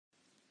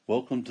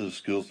Welcome to the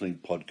SkillsLink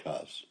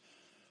podcast,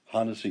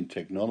 harnessing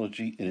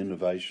technology and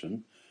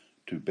innovation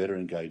to better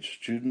engage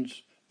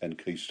students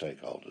and key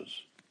stakeholders.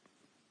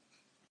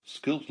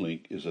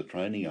 SkillsLink is a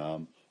training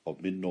arm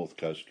of Mid North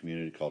Coast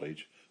Community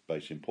College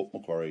based in Port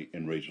Macquarie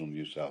in regional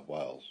New South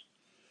Wales.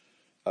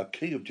 Our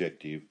key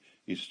objective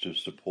is to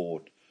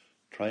support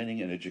training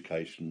and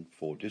education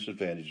for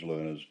disadvantaged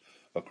learners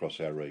across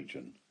our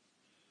region.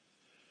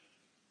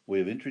 We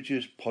have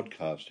introduced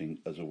podcasting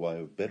as a way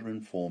of better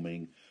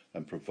informing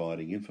and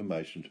providing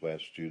information to our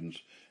students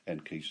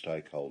and key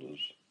stakeholders.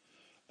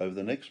 Over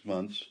the next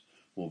months,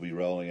 we'll be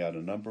rolling out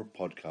a number of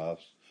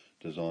podcasts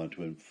designed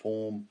to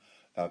inform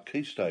our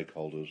key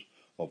stakeholders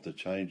of the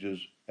changes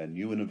and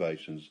new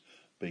innovations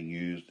being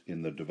used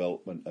in the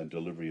development and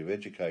delivery of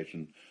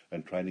education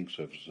and training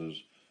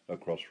services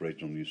across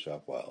regional New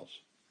South Wales.